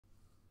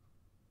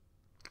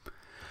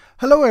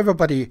Hello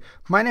everybody,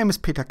 my name is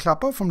Peter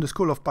Klapper from the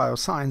School of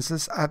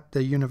Biosciences at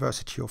the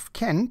University of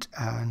Kent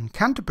and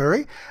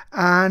Canterbury,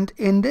 and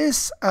in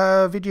this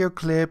video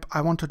clip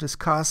I want to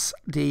discuss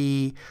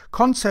the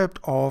concept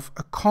of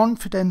a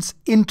confidence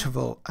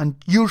interval, and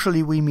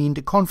usually we mean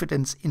the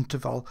confidence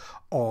interval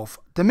of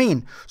the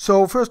mean.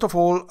 So first of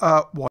all,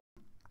 what?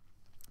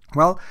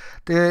 Well,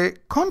 the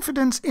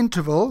confidence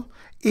interval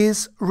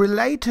is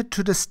related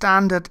to the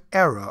standard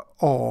error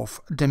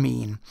of the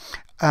mean.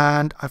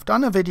 And I've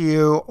done a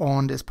video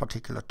on this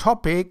particular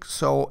topic,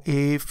 so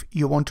if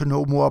you want to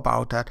know more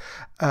about that,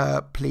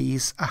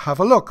 please have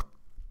a look.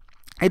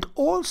 It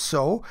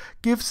also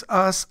gives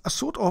us a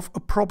sort of a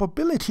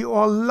probability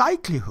or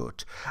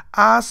likelihood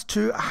as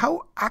to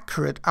how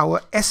accurate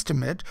our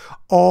estimate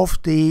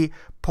of the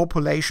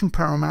population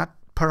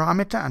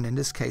parameter, and in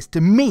this case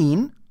the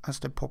mean as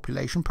the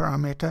population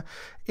parameter,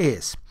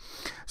 is.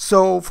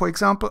 So, for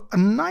example, a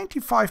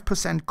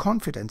 95%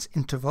 confidence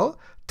interval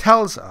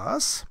tells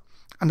us,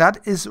 and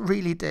that is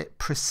really the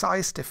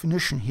precise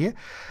definition here,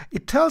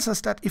 it tells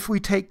us that if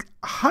we take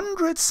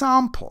 100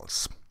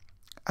 samples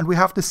and we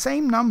have the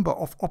same number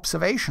of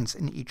observations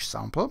in each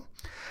sample,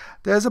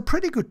 there's a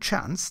pretty good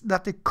chance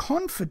that the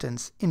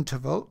confidence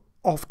interval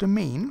of the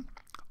mean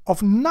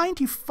of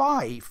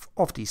 95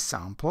 of these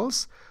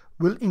samples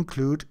will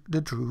include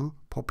the true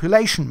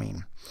population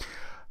mean.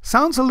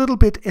 Sounds a little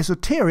bit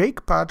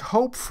esoteric, but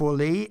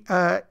hopefully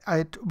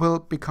it will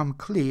become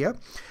clear.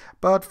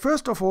 But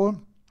first of all,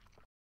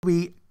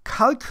 we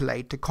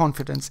calculate the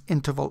confidence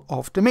interval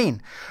of the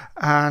mean,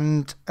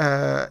 and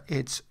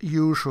it's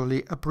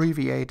usually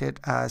abbreviated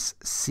as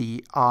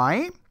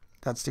CI.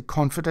 That's the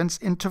confidence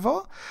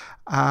interval,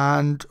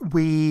 and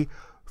we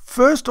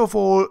first of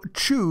all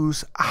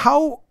choose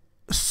how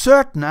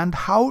certain and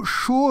how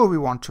sure we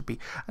want to be,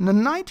 and the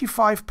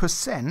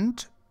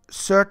 95%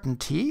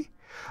 certainty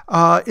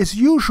is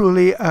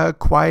usually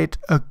quite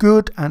a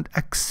good and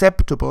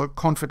acceptable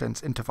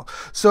confidence interval.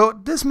 So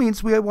this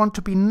means we want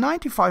to be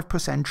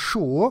 95%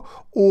 sure,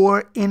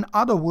 or in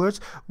other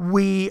words,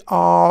 we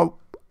are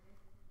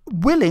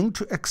willing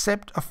to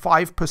accept a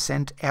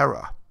 5%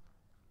 error.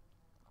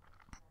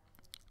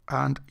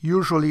 And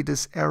usually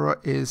this error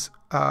is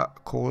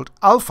called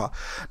alpha.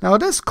 Now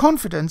this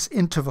confidence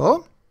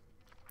interval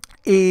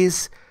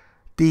is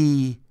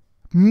the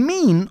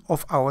mean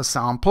of our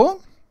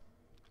sample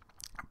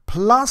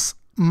plus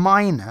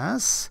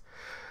minus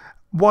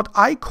what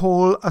I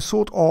call a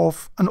sort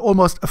of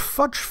almost a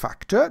fudge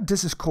factor.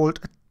 This is called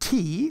a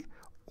t,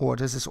 or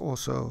this is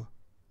also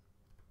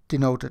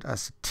denoted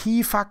as a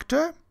t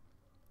factor.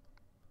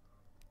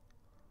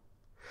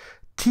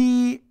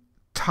 T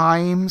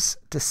times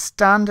the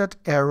standard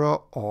error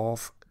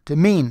of the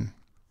mean.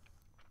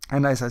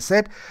 And as I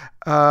said,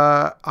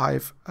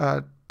 I've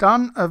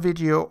done a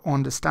video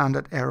on the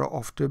standard error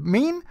of the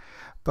mean,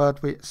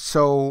 but we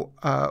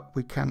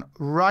can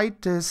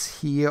write this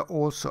here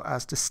also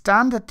as the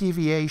standard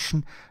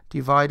deviation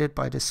divided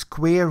by the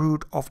square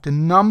root of the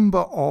number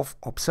of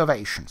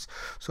observations.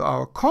 So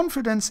our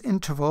confidence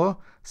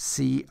interval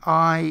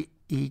CI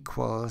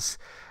equals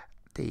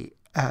the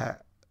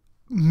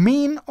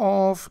mean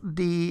of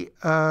the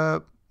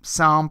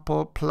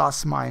sample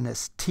plus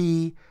minus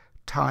t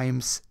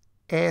times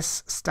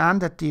S,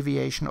 standard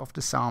deviation of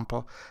the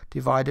sample,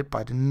 divided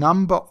by the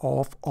number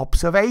of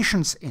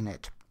observations in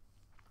it.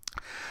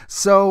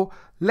 So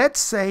let's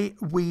say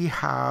we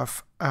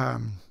have a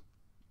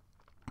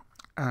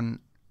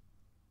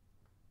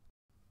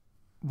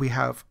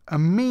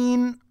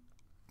mean.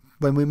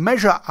 When we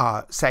measure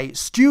our, say,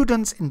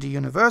 students in the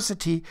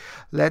university,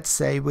 let's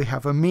say we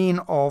have a mean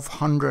of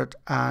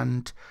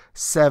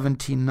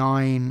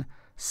 179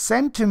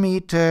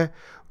 centimeter.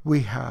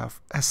 We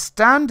have a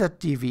standard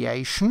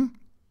deviation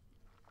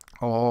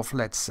of,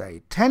 let's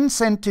say, 10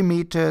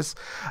 centimeters,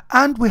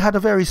 and we had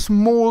a very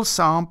small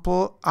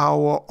sample.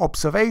 Our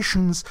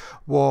observations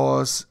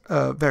was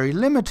very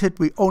limited.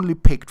 We only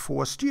picked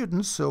 4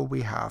 students, so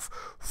we have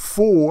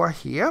 4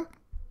 here.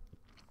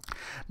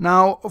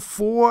 Now,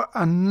 for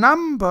a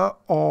number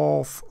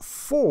of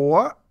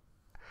 4,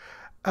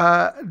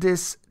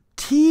 this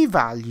t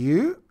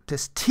value,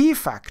 this t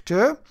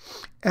factor,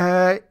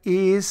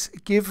 is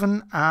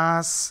given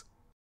as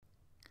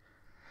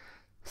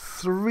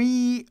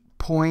 3.18.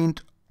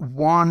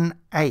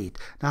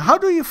 Now, how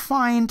do you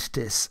find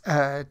this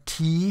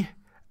t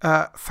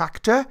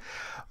factor?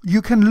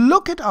 You can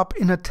look it up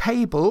in a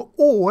table,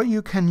 or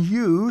you can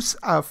use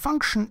a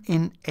function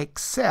in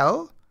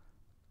Excel,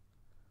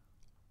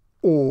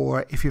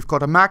 or if you've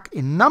got a Mac,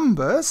 in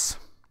Numbers.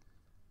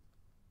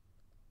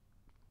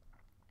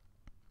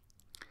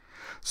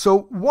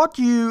 So what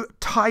you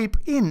type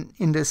in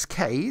this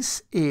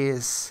case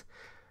is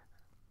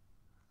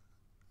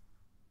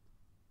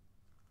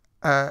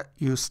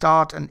you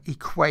start an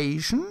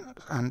equation,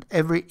 and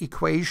every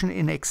equation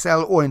in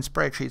Excel or in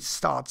spreadsheets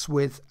starts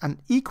with an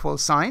equal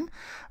sign,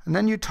 and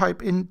then you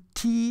type in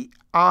TINV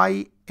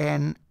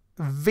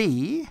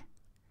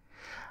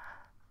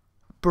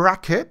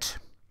bracket.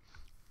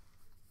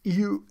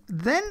 You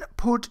then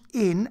put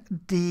in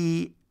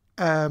the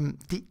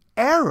the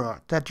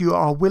error that you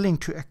are willing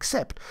to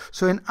accept.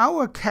 So in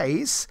our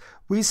case,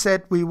 we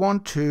said we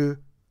want to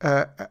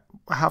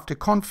have the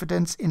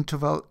confidence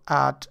interval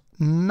at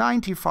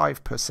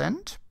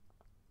 95%.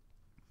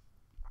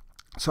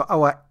 So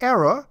our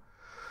error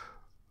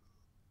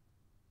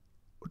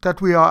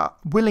that we are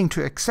willing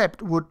to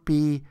accept would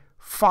be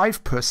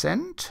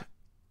 5%.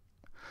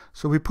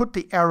 So we put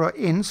the error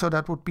in, so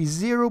that would be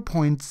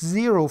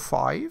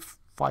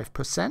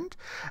 0.055%.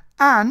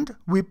 And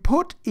we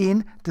put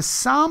in the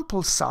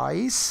sample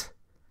size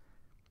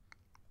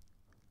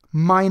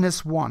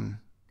 -1,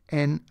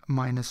 n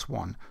minus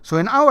 1. So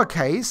in our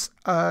case,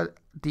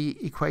 the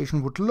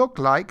equation would look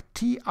like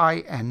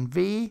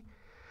TINV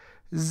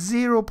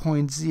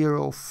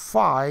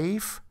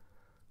 0.05,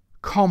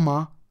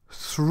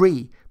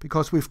 3,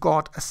 because we've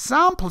got a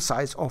sample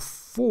size of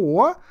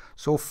 4,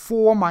 so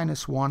 4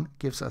 minus 1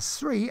 gives us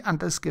 3, and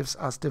this gives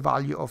us the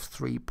value of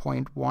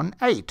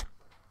 3.18.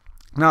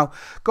 Now,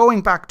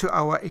 going back to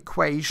our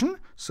equation,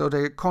 so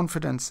the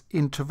confidence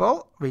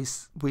interval we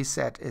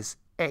said is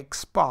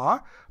x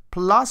bar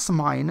plus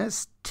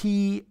minus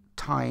t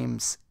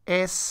times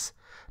s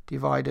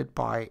divided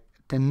by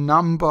the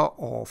number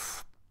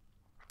of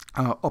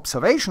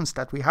observations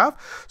that we have.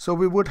 So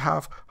we would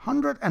have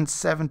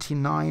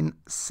 179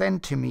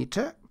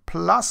 centimeter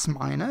plus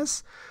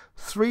minus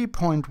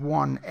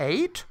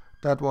 3.18,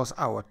 that was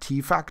our t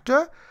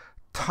factor,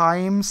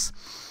 times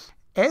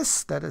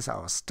s, that is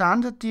our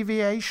standard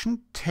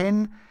deviation,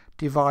 10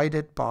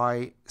 divided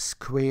by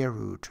square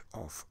root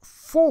of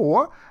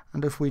 4.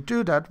 And if we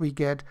do that, we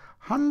get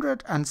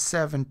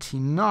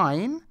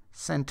 179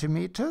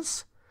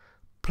 centimeters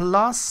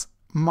plus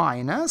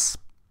minus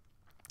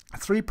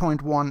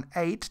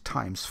 3.18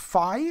 times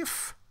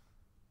 5.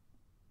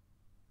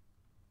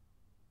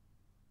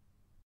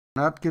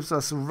 That gives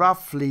us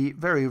roughly,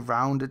 very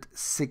rounded,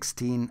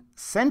 16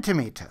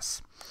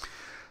 centimeters.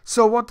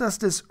 So what does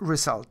this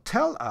result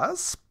tell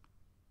us?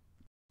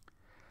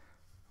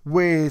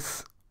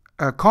 With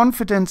a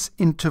confidence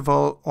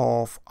interval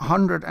of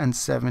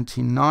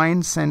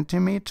 179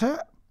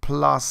 centimeter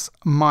plus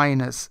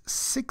minus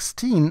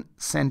 16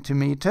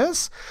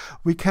 centimeters,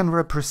 we can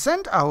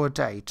represent our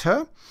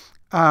data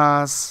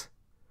as,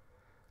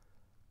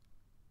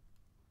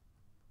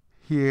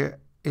 here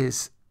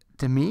is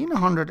the mean,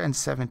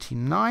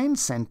 179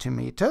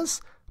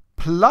 centimeters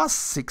plus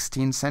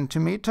 16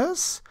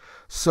 centimeters,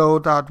 so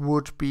that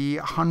would be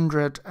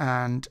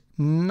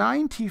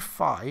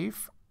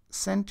 195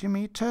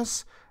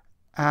 centimeters,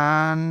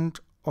 and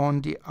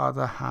on the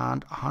other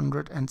hand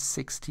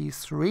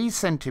 163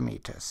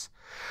 centimeters.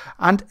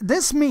 And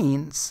this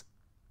means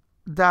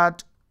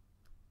that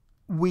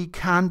we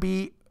can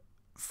be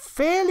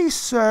fairly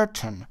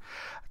certain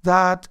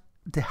that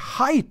the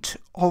height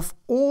of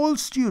all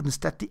students,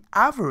 that the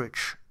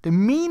average, the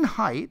mean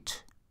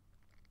height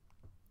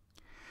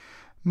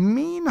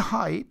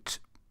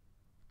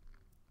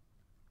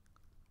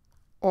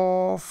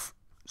of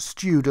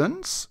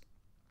students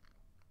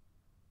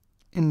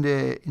in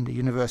the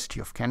University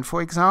of Kent,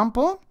 for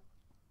example,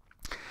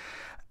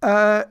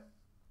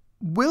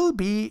 will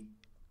be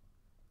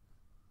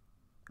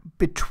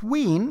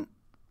between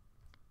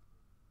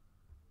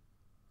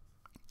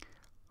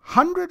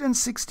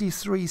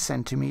 163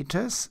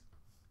 centimeters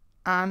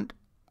and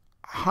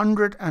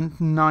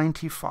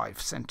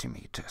 195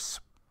 centimeters.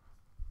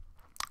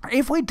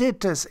 If we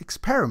did this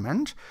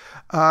experiment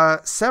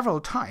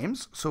several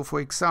times, so for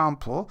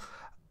example,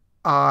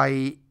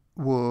 I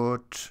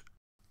would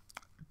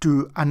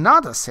do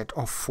another set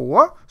of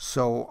 4.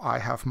 So I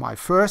have my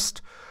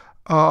first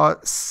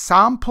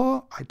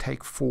sample, I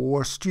take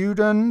 4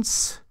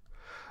 students,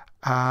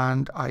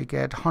 and I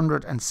get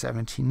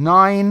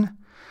 179,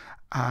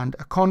 and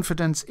a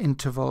confidence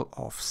interval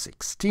of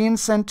 16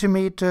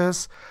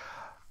 centimeters.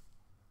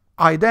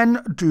 I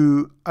then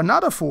do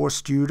another 4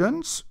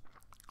 students,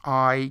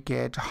 I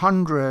get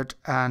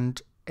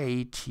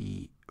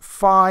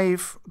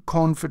 185,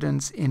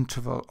 confidence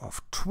interval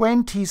of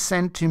 20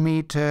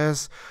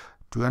 centimeters.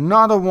 Do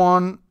another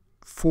one,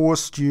 4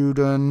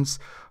 students,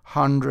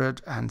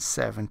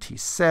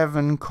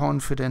 177,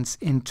 confidence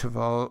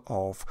interval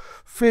of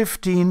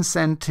 15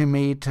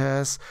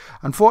 centimeters.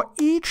 And for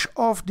each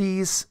of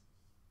these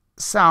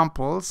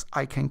samples,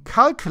 I can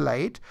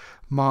calculate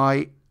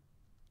my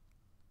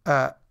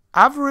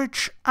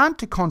average and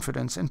the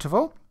confidence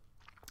interval.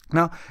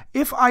 Now,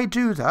 if I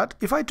do that,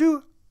 if I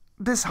do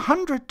this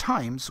 100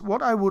 times,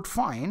 what I would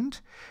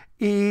find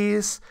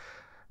is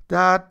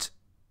that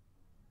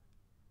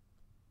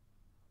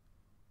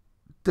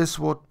this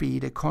would be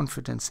the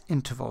confidence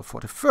interval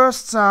for the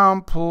first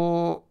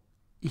sample.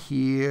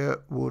 Here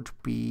would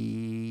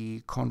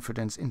be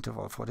confidence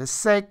interval for the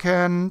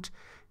second.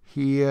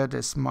 Here,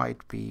 this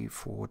might be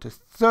for the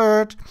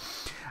third.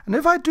 And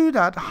if I do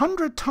that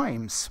 100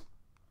 times,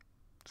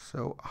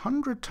 so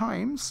 100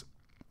 times,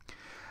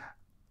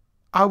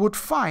 I would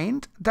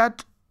find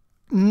that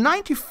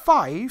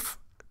 95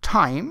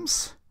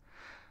 times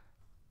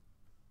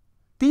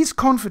these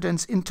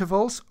confidence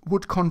intervals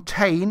would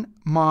contain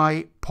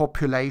my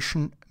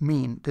population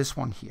mean, this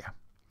one here,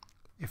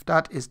 if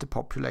that is the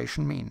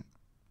population mean.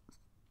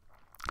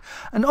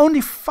 And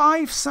only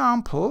 5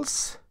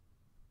 samples,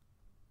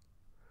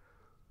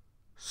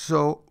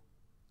 so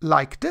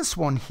like this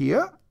one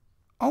here,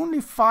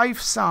 only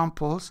 5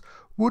 samples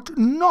would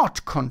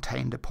not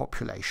contain the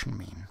population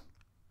mean.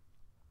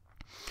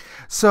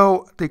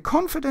 So the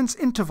confidence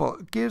interval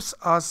gives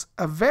us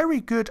a very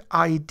good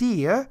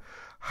idea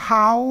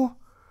how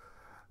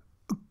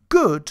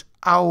good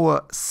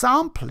our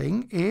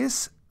sampling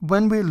is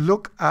when we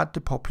look at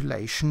the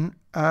population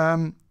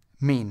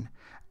mean.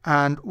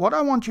 And what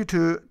I want you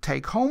to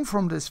take home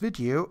from this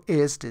video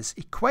is this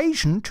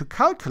equation to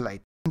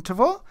calculate the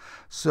interval.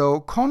 So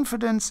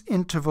confidence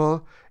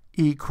interval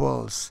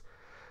equals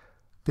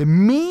the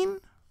mean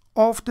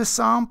of the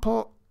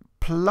sample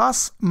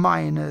plus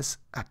minus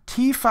a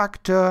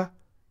t-factor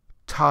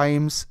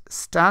times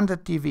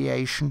standard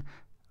deviation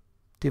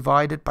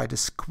divided by the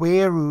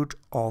square root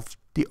of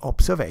the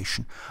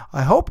observation.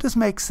 I hope this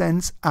makes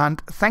sense,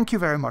 and thank you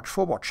very much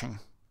for watching.